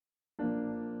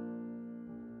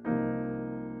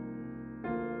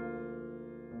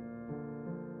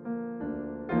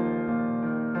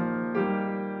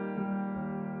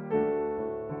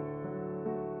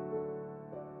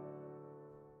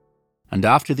And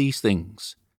after these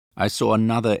things I saw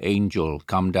another angel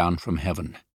come down from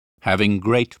heaven, having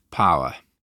great power,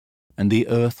 and the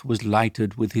earth was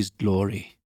lighted with his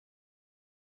glory.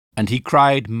 And he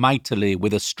cried mightily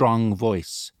with a strong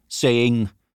voice, saying,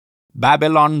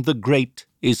 Babylon the Great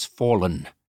is fallen,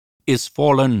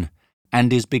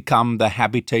 and is become the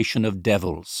habitation of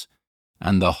devils,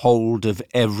 and the hold of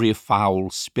every foul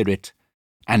spirit,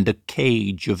 and a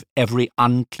cage of every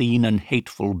unclean and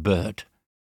hateful bird.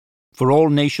 For all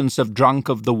nations have drunk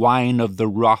of the wine of the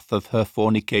wrath of her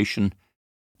fornication,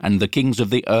 and the kings of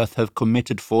the earth have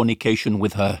committed fornication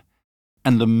with her,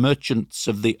 and the merchants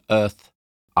of the earth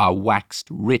are waxed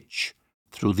rich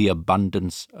through the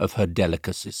abundance of her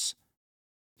delicacies.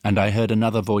 And I heard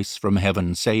another voice from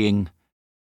heaven, saying,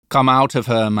 Come out of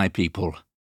her, my people,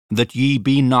 that ye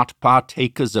be not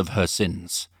partakers of her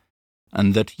sins,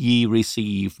 and that ye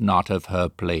receive not of her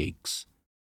plagues.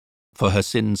 For her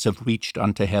sins have reached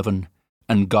unto heaven,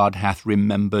 and God hath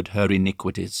remembered her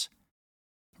iniquities.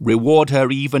 Reward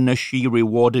her even as she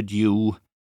rewarded you,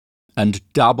 and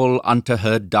double unto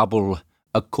her double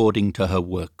according to her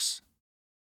works.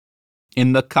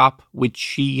 In the cup which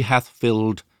she hath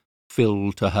filled,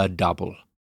 fill to her double.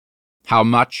 How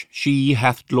much she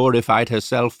hath glorified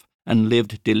herself and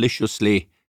lived deliciously,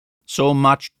 so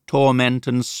much torment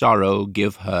and sorrow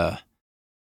give her.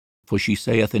 For she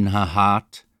saith in her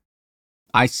heart,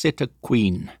 I sit a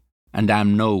queen, and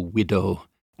am no widow,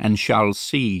 and shall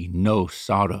see no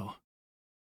sorrow.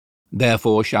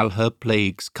 Therefore shall her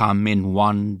plagues come in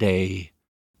one day,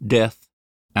 death,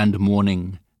 and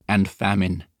mourning, and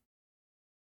famine.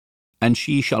 And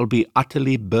she shall be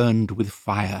utterly burned with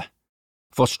fire,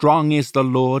 for strong is the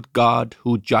Lord God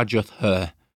who judgeth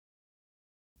her.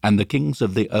 And the kings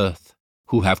of the earth,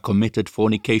 who have committed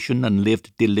fornication and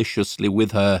lived deliciously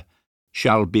with her,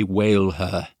 shall bewail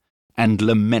her, and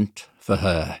lament for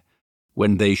her,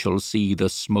 when they shall see the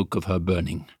smoke of her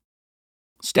burning,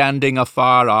 standing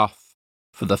afar off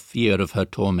for the fear of her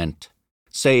torment,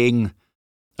 saying,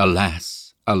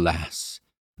 Alas, alas,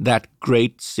 that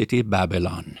great city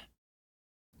Babylon,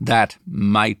 that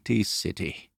mighty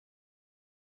city!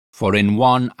 For in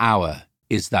 1 hour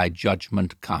is thy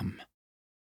judgment come.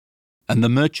 And the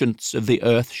merchants of the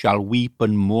earth shall weep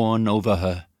and mourn over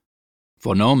her,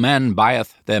 for no man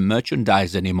buyeth their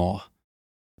merchandise any more.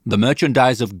 The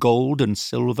merchandise of gold and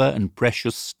silver and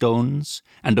precious stones,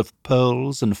 and of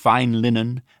pearls and fine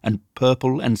linen, and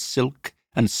purple and silk,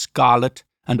 and scarlet,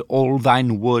 and all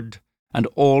thine wood, and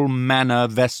all manner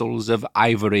vessels of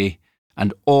ivory,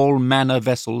 and all manner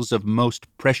vessels of most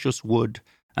precious wood,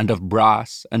 and of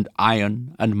brass, and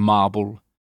iron, and marble,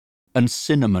 and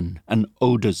cinnamon, and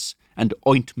odours, and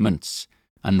ointments,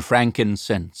 and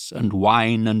frankincense, and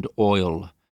wine, and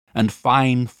oil, and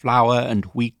fine flour, and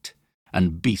wheat,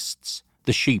 and beasts,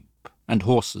 the sheep, and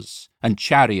horses, and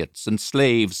chariots, and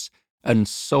slaves, and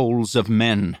souls of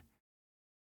men.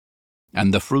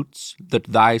 And the fruits that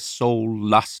thy soul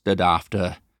lusted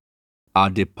after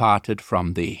are departed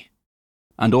from thee,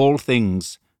 and all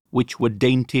things which were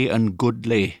dainty and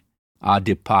goodly are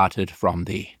departed from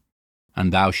thee,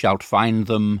 and thou shalt find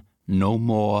them no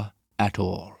more at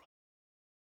all.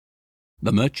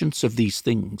 The merchants of these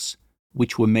things,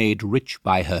 which were made rich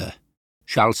by her,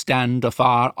 shall stand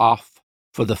afar off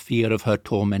for the fear of her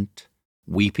torment,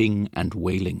 weeping and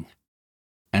wailing,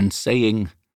 and saying,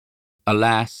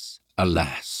 Alas,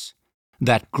 alas,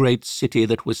 that great city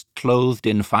that was clothed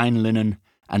in fine linen,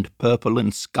 and purple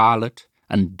and scarlet,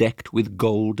 and decked with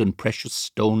gold and precious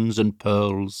stones and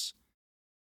pearls.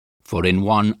 For in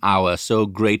 1 hour so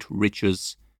great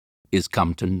riches is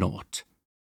come to naught.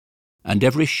 And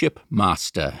every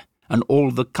shipmaster, and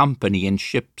all the company in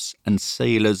ships and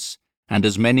sailors, and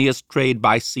as many as trade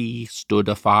by sea, stood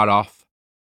afar off,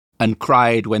 and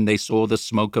cried when they saw the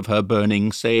smoke of her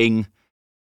burning, saying,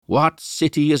 What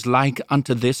city is like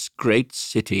unto this great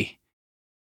city?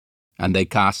 And they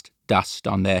cast dust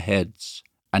on their heads,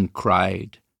 and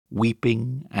cried,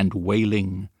 weeping and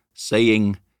wailing,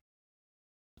 saying,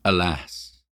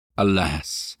 Alas,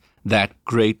 alas, that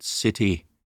great city,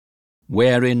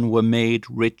 wherein were made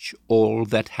rich all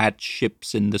that had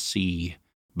ships in the sea,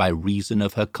 by reason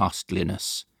of her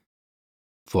costliness.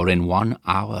 For in 1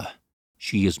 hour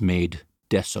she is made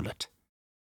desolate.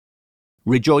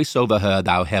 Rejoice over her,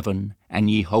 thou heaven, and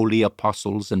ye holy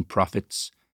apostles and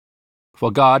prophets,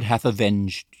 for God hath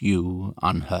avenged you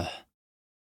on her.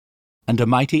 And a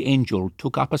mighty angel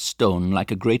took up a stone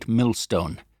like a great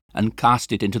millstone, and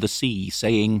cast it into the sea,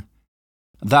 saying,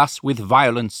 Thus with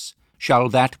violence shall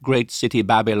that great city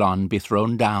Babylon be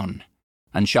thrown down,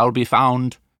 and shall be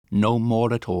found no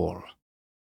more at all.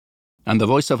 And the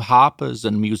voice of harpers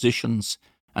and musicians,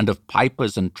 and of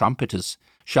pipers and trumpeters,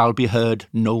 shall be heard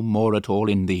no more at all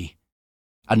in thee.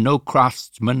 And no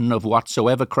craftsman of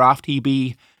whatsoever craft he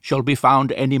be shall be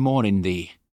found any more in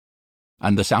thee.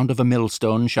 And the sound of a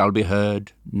millstone shall be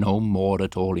heard no more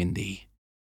at all in thee.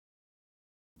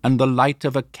 And the light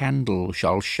of a candle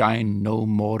shall shine no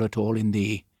more at all in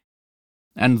thee.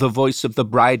 And the voice of the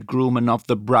bridegroom and of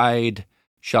the bride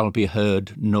shall be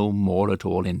heard no more at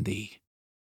all in thee.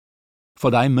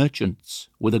 For thy merchants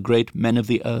were the great men of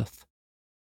the earth,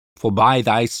 for by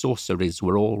thy sorceries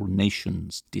were all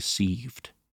nations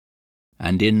deceived.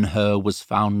 And in her was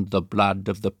found the blood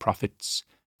of the prophets,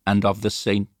 and of the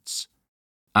saints,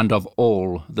 and of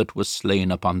all that was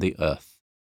slain upon the earth.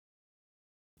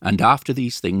 And after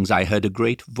these things I heard a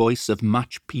great voice of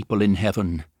much people in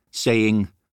heaven, saying,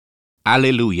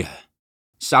 Alleluia!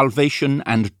 Salvation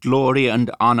and glory and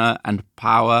honour and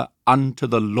power unto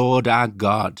the Lord our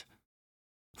God.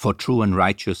 For true and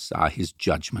righteous are his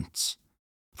judgments.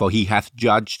 For he hath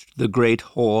judged the great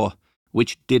whore,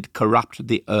 which did corrupt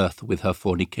the earth with her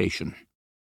fornication,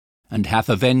 and hath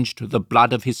avenged the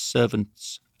blood of his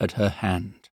servants at her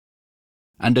hand.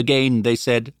 And again they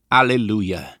said,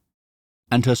 Alleluia!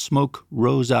 And her smoke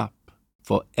rose up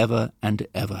for ever and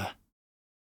ever.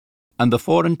 And the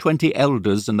 24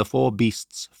 elders and the 4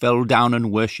 beasts fell down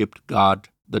and worshipped God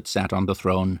that sat on the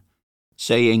throne,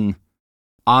 saying,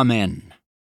 Amen,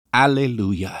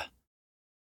 Alleluia.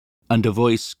 And a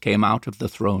voice came out of the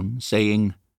throne,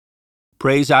 saying,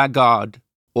 Praise our God,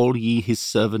 all ye his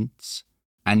servants,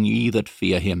 and ye that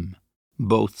fear him,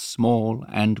 both small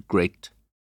and great.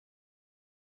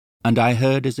 And I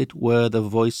heard as it were the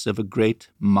voice of a great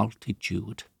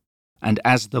multitude, and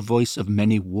as the voice of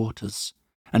many waters,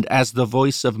 and as the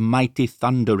voice of mighty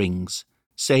thunderings,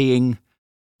 saying,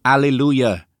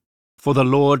 Alleluia, for the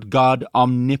Lord God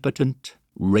omnipotent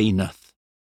reigneth.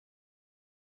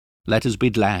 Let us be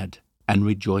glad and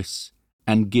rejoice,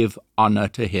 and give honour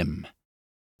to him.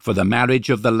 For the marriage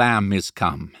of the Lamb is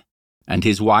come, and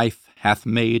his wife hath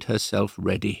made herself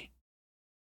ready.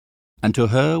 And to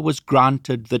her was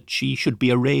granted that she should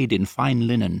be arrayed in fine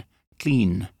linen,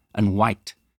 clean and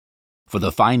white, for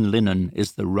the fine linen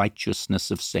is the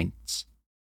righteousness of saints.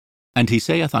 And he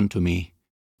saith unto me,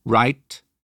 Write,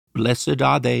 Blessed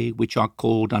are they which are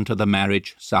called unto the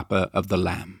marriage supper of the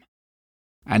Lamb.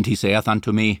 And he saith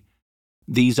unto me,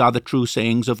 These are the true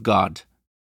sayings of God.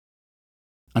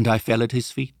 And I fell at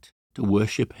his feet to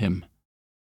worship him.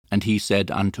 And he said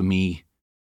unto me,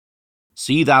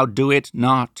 See thou do it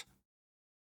not.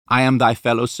 I am thy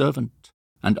fellow servant,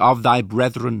 and of thy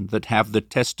brethren that have the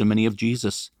testimony of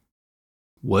Jesus.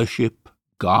 Worship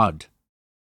God,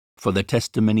 for the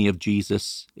testimony of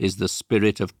Jesus is the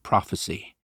spirit of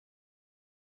prophecy.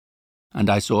 And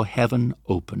I saw heaven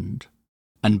opened,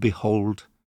 and behold,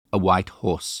 a white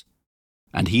horse,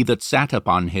 and he that sat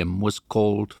upon him was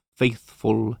called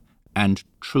Faithful and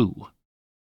True.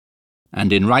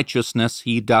 And in righteousness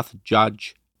he doth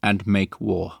judge and make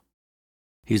war.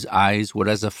 His eyes were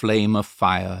as a flame of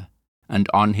fire, and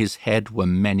on his head were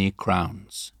many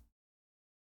crowns.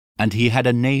 And he had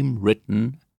a name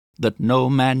written that no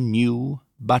man knew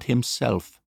but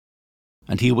himself.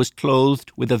 And he was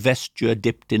clothed with a vesture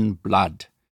dipped in blood,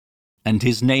 and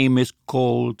his name is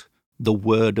called the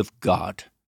Word of God.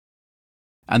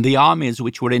 And the armies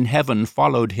which were in heaven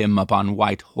followed him upon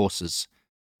white horses,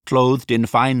 clothed in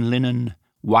fine linen,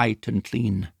 white and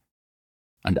clean.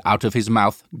 And out of his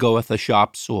mouth goeth a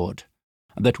sharp sword,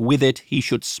 that with it he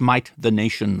should smite the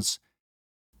nations,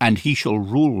 and he shall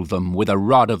rule them with a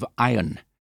rod of iron.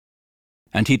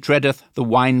 And he treadeth the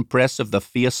winepress of the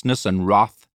fierceness and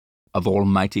wrath of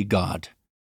Almighty God.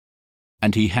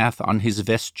 And he hath on his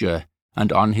vesture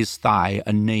and on his thigh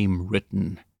a name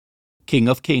written, King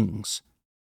of Kings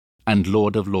and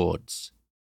Lord of Lords.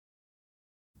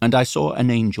 And I saw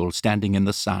an angel standing in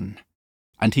the sun,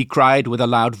 and he cried with a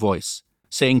loud voice,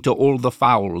 saying to all the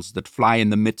fowls that fly in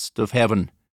the midst of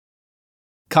heaven,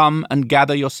 Come and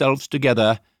gather yourselves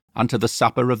together unto the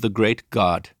supper of the great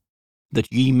God,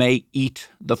 that ye may eat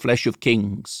the flesh of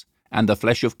kings, and the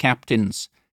flesh of captains,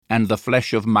 and the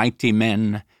flesh of mighty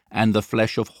men, and the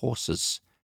flesh of horses,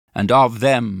 and of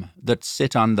them that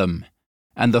sit on them,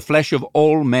 and the flesh of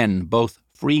all men, both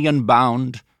free and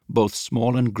bound, both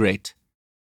small and great.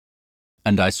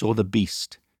 And I saw the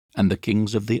beast, and the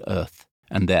kings of the earth,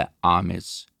 and their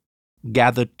armies,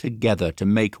 gathered together to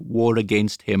make war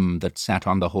against him that sat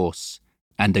on the horse,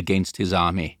 and against his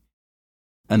army.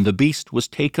 And the beast was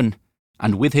taken,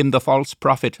 and with him the false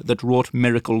prophet that wrought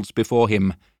miracles before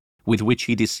him, with which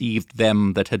he deceived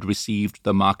them that had received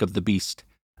the mark of the beast,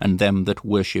 and them that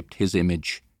worshipped his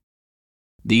image.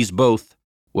 These both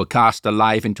were cast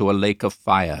alive into a lake of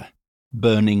fire,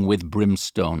 burning with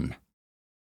brimstone.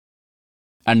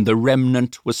 And the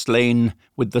remnant were slain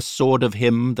with the sword of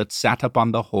him that sat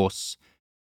upon the horse,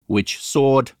 which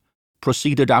sword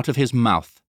proceeded out of his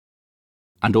mouth,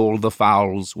 and all the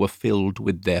fowls were filled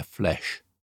with their flesh.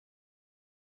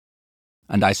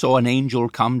 And I saw an angel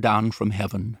come down from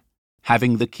heaven,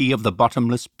 having the key of the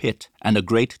bottomless pit and a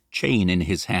great chain in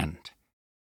his hand.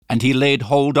 And he laid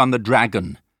hold on the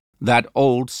dragon, that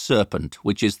old serpent,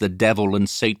 which is the devil and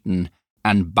Satan,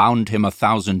 and bound him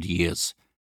 1,000 years,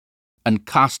 and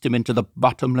cast him into the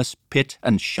bottomless pit,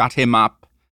 and shut him up,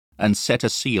 and set a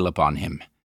seal upon him,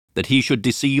 that he should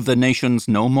deceive the nations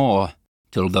no more,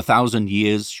 till the 1,000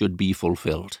 years should be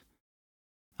fulfilled.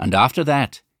 And after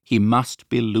that he must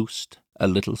be loosed a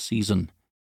little season.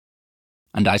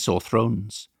 And I saw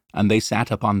thrones, and they sat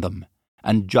upon them,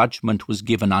 and judgment was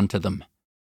given unto them.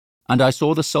 And I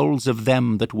saw the souls of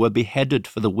them that were beheaded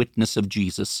for the witness of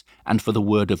Jesus and for the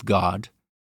word of God,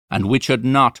 and which had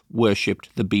not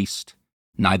worshipped the beast,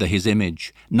 neither his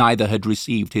image, neither had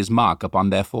received his mark upon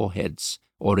their foreheads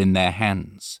or in their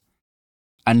hands.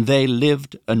 And they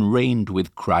lived and reigned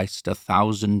with Christ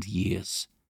 1,000 years.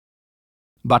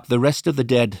 But the rest of the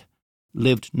dead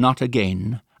lived not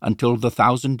again until the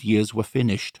 1,000 years were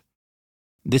finished.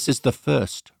 This is the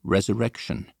first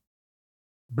resurrection.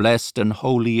 Blessed and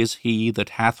holy is he that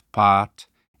hath part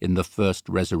in the first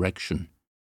resurrection.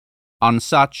 On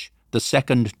such the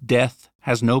second death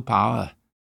has no power,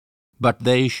 but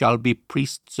they shall be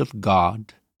priests of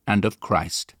God and of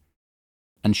Christ,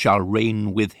 and shall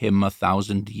reign with him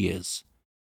 1,000 years.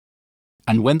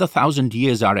 And when the 1,000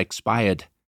 years are expired,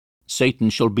 Satan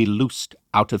shall be loosed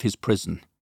out of his prison,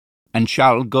 and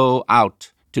shall go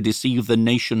out to deceive the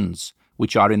nations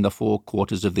which are in the 4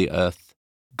 quarters of the earth,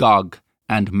 Gog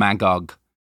and Magog,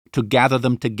 to gather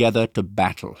them together to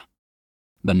battle,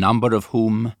 the number of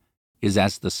whom is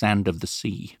as the sand of the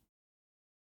sea.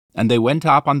 And they went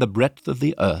up on the breadth of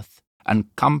the earth,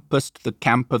 and compassed the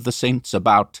camp of the saints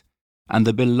about, and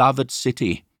the beloved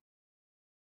city.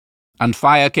 And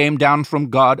fire came down from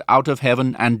God out of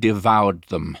heaven, and devoured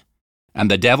them. And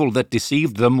the devil that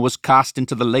deceived them was cast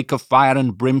into the lake of fire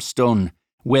and brimstone,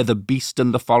 where the beast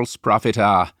and the false prophet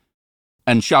are,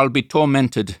 and shall be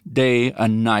tormented day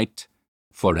and night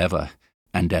forever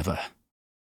and ever.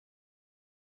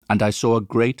 And I saw a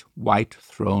great white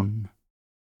throne,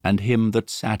 and him that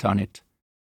sat on it,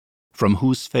 from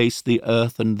whose face the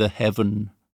earth and the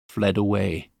heaven fled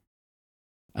away,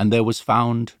 and there was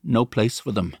found no place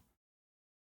for them.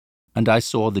 And I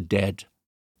saw the dead,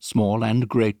 small and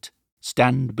great,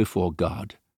 stand before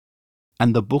God,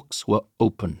 and the books were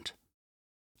opened.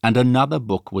 And another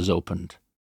book was opened,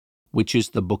 which is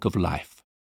the book of life.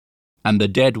 And the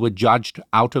dead were judged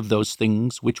out of those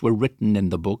things which were written in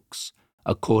the books,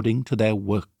 according to their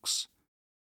works.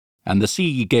 And the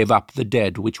sea gave up the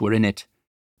dead which were in it,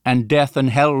 and death and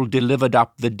hell delivered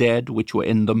up the dead which were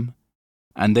in them,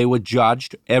 and they were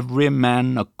judged every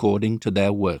man according to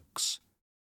their works.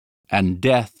 And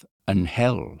death and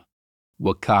hell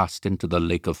were cast into the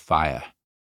lake of fire.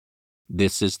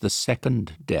 This is the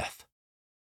second death.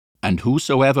 And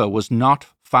whosoever was not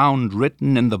found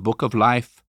written in the book of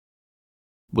life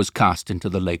was cast into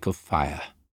the lake of fire.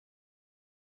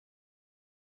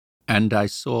 And I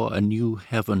saw a new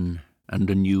heaven and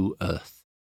a new earth.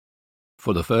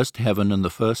 For the first heaven and the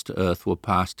first earth were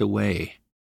passed away,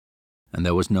 and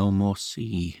there was no more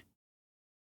sea.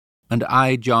 And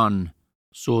I, John,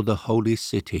 saw the holy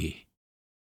city,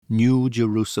 New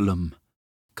Jerusalem,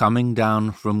 coming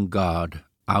down from God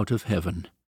out of heaven,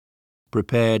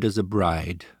 prepared as a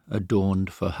bride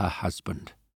adorned for her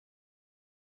husband.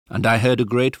 And I heard a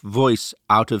great voice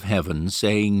out of heaven,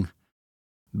 saying,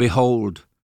 Behold,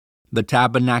 the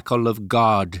tabernacle of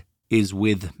God is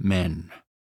with men,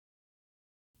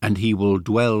 and he will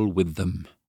dwell with them,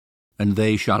 and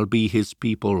they shall be his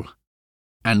people,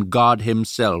 and God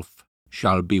himself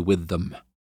shall be with them,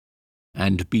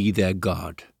 and be their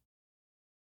God.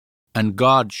 And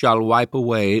God shall wipe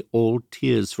away all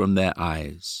tears from their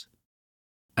eyes,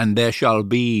 and there shall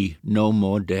be no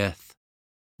more death,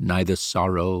 neither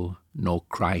sorrow nor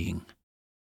crying,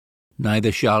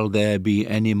 neither shall there be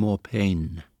any more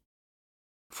pain,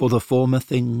 for the former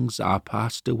things are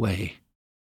passed away.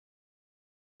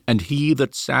 And he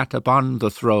that sat upon the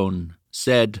throne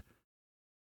said,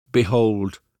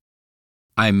 Behold,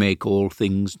 I make all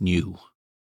things new.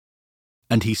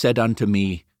 And he said unto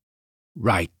me,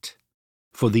 Write,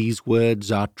 for these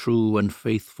words are true and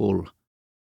faithful.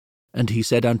 And he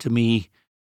said unto me,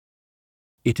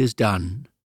 It is done.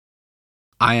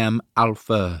 I am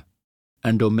Alpha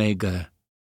and Omega,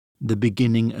 the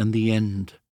beginning and the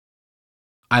end,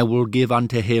 I will give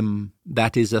unto him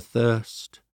that is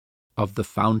athirst of the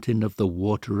fountain of the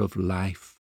water of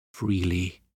life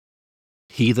freely.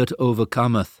 He that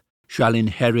overcometh shall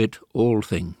inherit all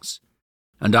things,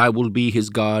 and I will be his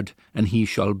God, and he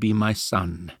shall be my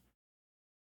son.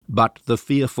 But the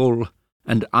fearful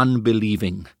and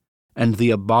unbelieving, and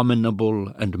the abominable,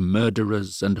 and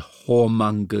murderers, and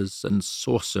whoremongers, and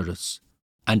sorcerers,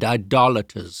 and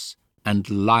idolaters, and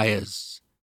liars,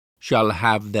 shall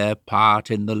have their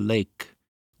part in the lake,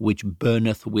 which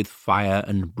burneth with fire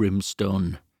and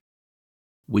brimstone,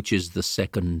 which is the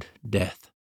second death.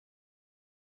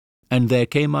 And there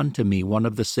came unto me one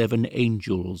of the 7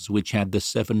 angels, which had the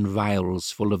 7 vials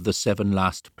full of the 7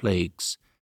 last plagues,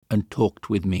 and talked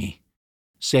with me,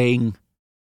 saying,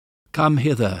 Come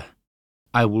hither,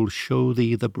 I will show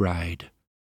thee the bride,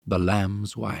 the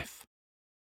Lamb's wife.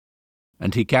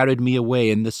 And he carried me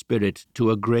away in the Spirit to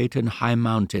a great and high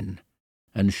mountain,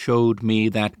 and showed me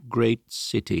that great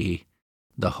city,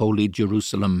 the holy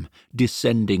Jerusalem,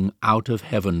 descending out of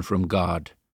heaven from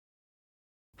God,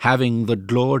 having the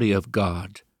glory of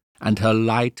God, and her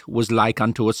light was like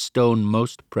unto a stone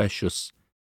most precious,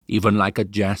 even like a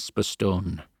jasper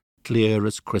stone, clear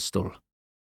as crystal,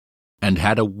 and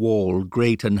had a wall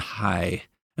great and high,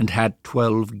 and had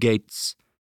 12 gates,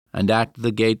 and at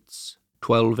the gates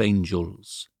 12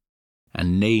 angels,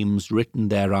 and names written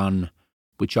thereon,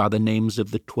 which are the names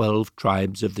of the 12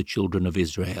 tribes of the children of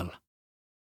Israel.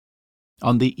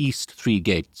 On the east 3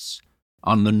 gates,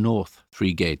 on the north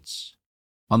 3 gates,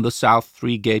 on the south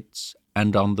 3 gates,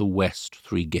 and on the west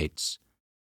 3 gates.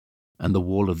 And the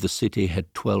wall of the city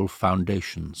had 12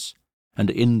 foundations,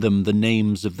 and in them the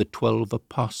names of the 12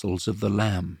 apostles of the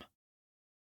Lamb.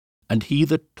 And he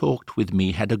that talked with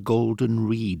me had a golden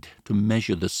reed to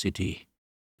measure the city,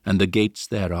 and the gates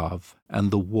thereof, and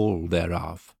the wall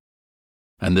thereof.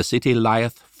 And the city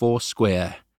lieth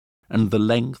foursquare, and the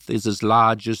length is as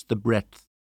large as the breadth.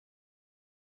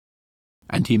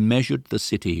 And he measured the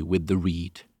city with the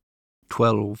reed,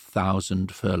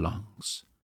 12,000 furlongs.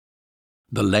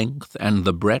 The length and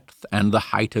the breadth and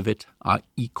the height of it are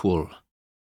equal.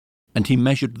 And he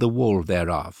measured the wall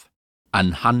thereof,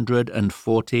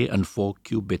 144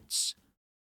 cubits,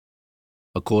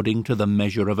 according to the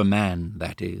measure of a man,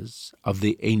 that is, of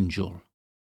the angel.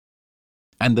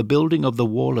 And the building of the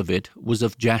wall of it was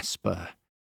of jasper,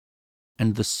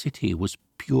 and the city was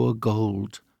pure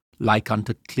gold, like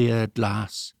unto clear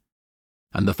glass.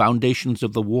 And the foundations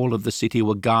of the wall of the city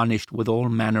were garnished with all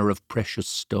manner of precious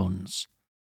stones.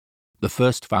 The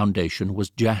first foundation was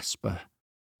jasper,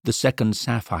 the second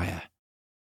sapphire,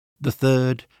 the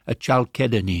third a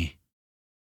chalcedony,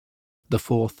 the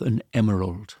fourth an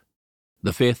emerald,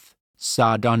 the fifth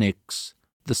sardonyx,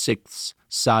 the sixth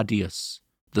sardius,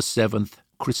 the seventh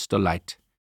crystolite,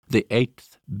 the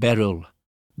eighth beryl,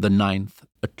 the ninth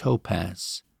a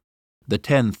topaz, the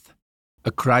 10th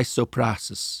a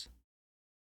chrysoprasus,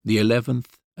 the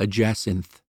 11th a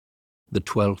jacinth, the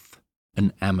 12th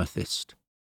an amethyst.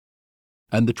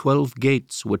 And the 12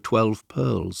 gates were 12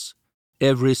 pearls,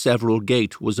 every several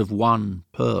gate was of 1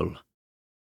 pearl.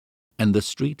 And the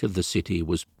street of the city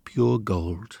was pure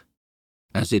gold,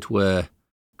 as it were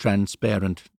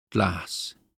transparent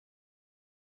glass.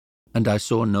 And I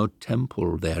saw no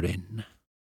temple therein,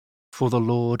 for the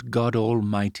Lord God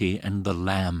Almighty and the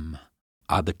Lamb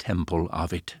are the temple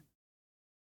of it.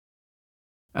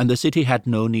 And the city had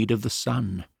no need of the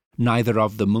sun, neither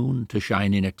of the moon to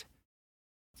shine in it,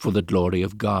 for the glory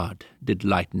of God did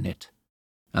lighten it,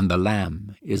 and the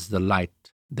Lamb is the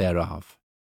light thereof.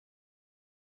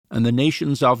 And the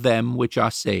nations of them which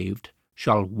are saved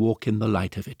shall walk in the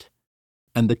light of it,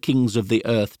 and the kings of the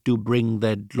earth do bring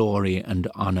their glory and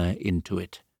honour into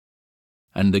it.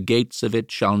 And the gates of it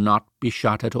shall not be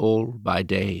shut at all by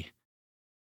day,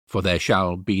 for there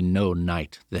shall be no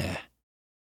night there.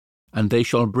 And they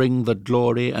shall bring the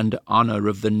glory and honour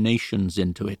of the nations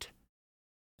into it.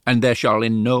 And there shall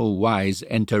in no wise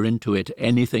enter into it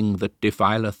anything that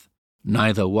defileth,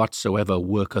 neither whatsoever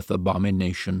worketh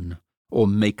abomination, or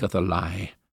maketh a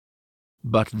lie,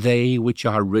 but they which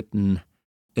are written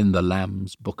in the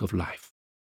Lamb's book of life.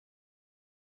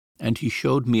 And he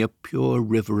showed me a pure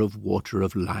river of water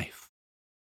of life,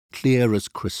 clear as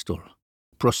crystal,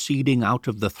 proceeding out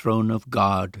of the throne of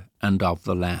God and of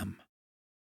the Lamb.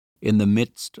 In the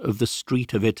midst of the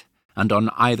street of it, and on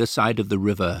either side of the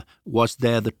river, was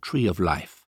there the tree of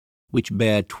life, which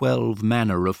bare 12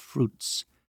 manner of fruits,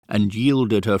 and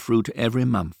yielded her fruit every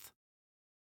month.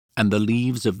 And the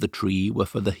leaves of the tree were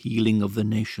for the healing of the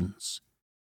nations.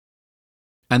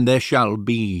 And there shall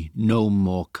be no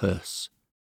more curse,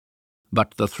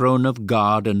 but the throne of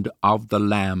God and of the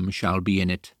Lamb shall be in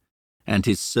it, and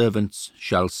his servants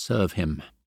shall serve him.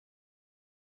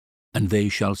 And they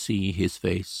shall see his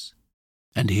face,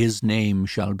 and his name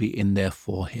shall be in their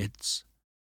foreheads.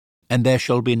 And there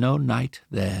shall be no night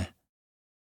there,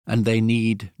 and they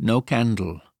need no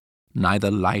candle,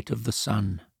 neither light of the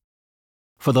sun.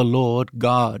 For the Lord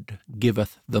God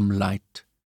giveth them light,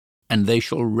 and they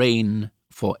shall reign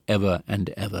for ever and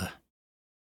ever.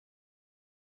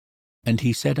 And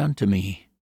he said unto me,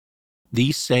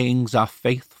 These sayings are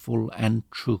faithful and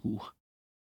true.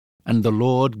 And the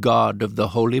Lord God of the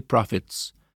holy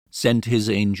prophets sent his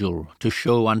angel to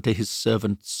show unto his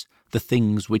servants the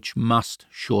things which must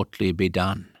shortly be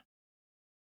done.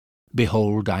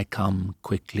 Behold, I come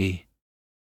quickly.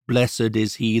 Blessed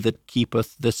is he that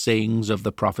keepeth the sayings of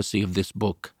the prophecy of this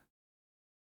book.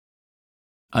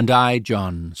 And I,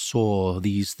 John, saw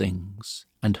these things,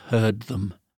 and heard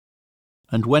them.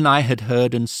 And when I had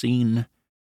heard and seen,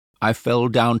 I fell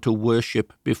down to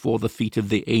worship before the feet of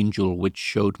the angel which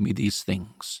showed me these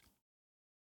things.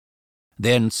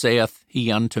 Then saith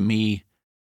he unto me,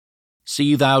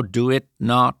 See thou do it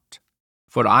not,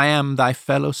 for I am thy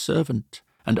fellow servant,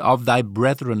 and of thy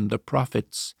brethren the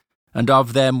prophets, and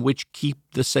of them which keep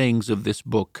the sayings of this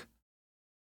book.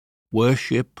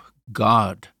 Worship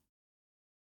God.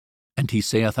 And he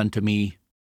saith unto me,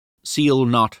 Seal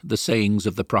not the sayings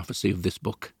of the prophecy of this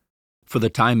book, for the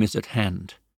time is at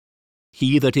hand.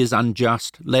 He that is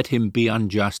unjust, let him be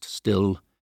unjust still,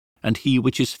 and he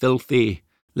which is filthy,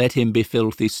 let him be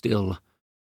filthy still,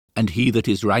 and he that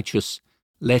is righteous,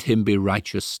 let him be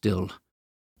righteous still,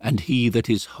 and he that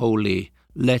is holy,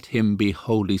 let him be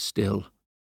holy still.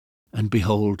 And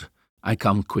behold, I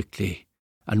come quickly,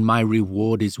 and my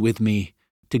reward is with me,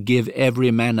 to give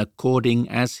every man according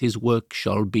as his work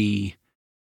shall be.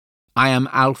 I am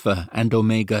Alpha and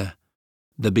Omega,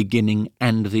 the beginning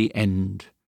and the end,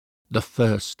 the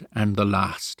first and the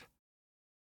last.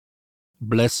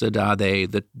 Blessed are they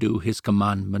that do his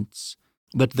commandments,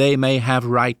 that they may have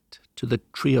right to the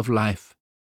tree of life,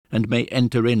 and may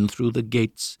enter in through the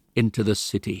gates into the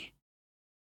city.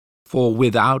 For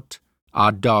without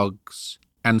are dogs,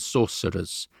 and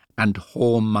sorcerers, and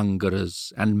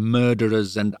whoremongers, and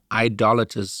murderers, and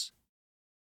idolaters,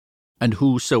 and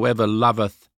whosoever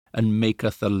loveth and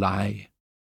maketh a lie.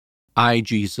 I,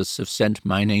 Jesus, have sent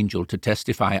mine angel to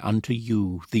testify unto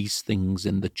you these things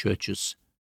in the churches.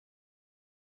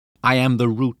 I am the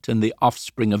root and the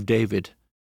offspring of David,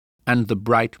 and the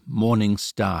bright morning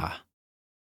star.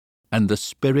 And the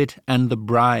Spirit and the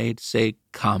bride say,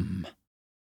 Come.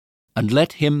 And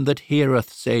let him that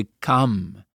heareth say,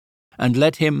 Come. And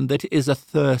let him that is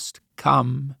athirst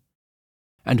come.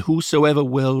 And whosoever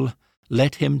will,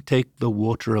 let him take the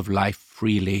water of life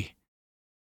freely.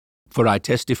 For I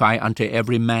testify unto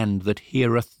every man that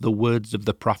heareth the words of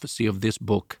the prophecy of this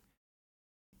book.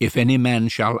 If any man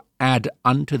shall add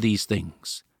unto these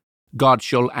things, God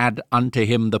shall add unto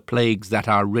him the plagues that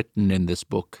are written in this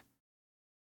book.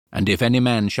 And if any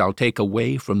man shall take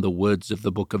away from the words of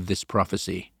the book of this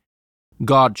prophecy,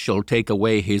 God shall take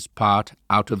away his part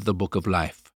out of the book of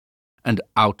life, and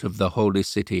out of the holy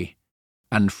city,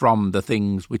 and from the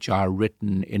things which are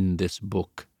written in this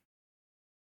book.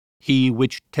 He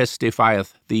which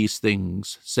testifieth these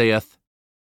things saith,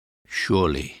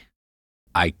 Surely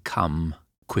I come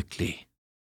quickly.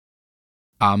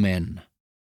 Amen.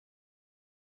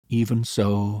 Even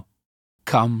so,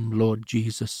 come, Lord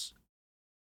Jesus.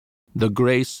 The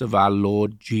grace of our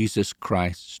Lord Jesus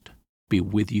Christ be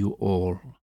with you all.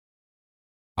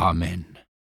 Amen.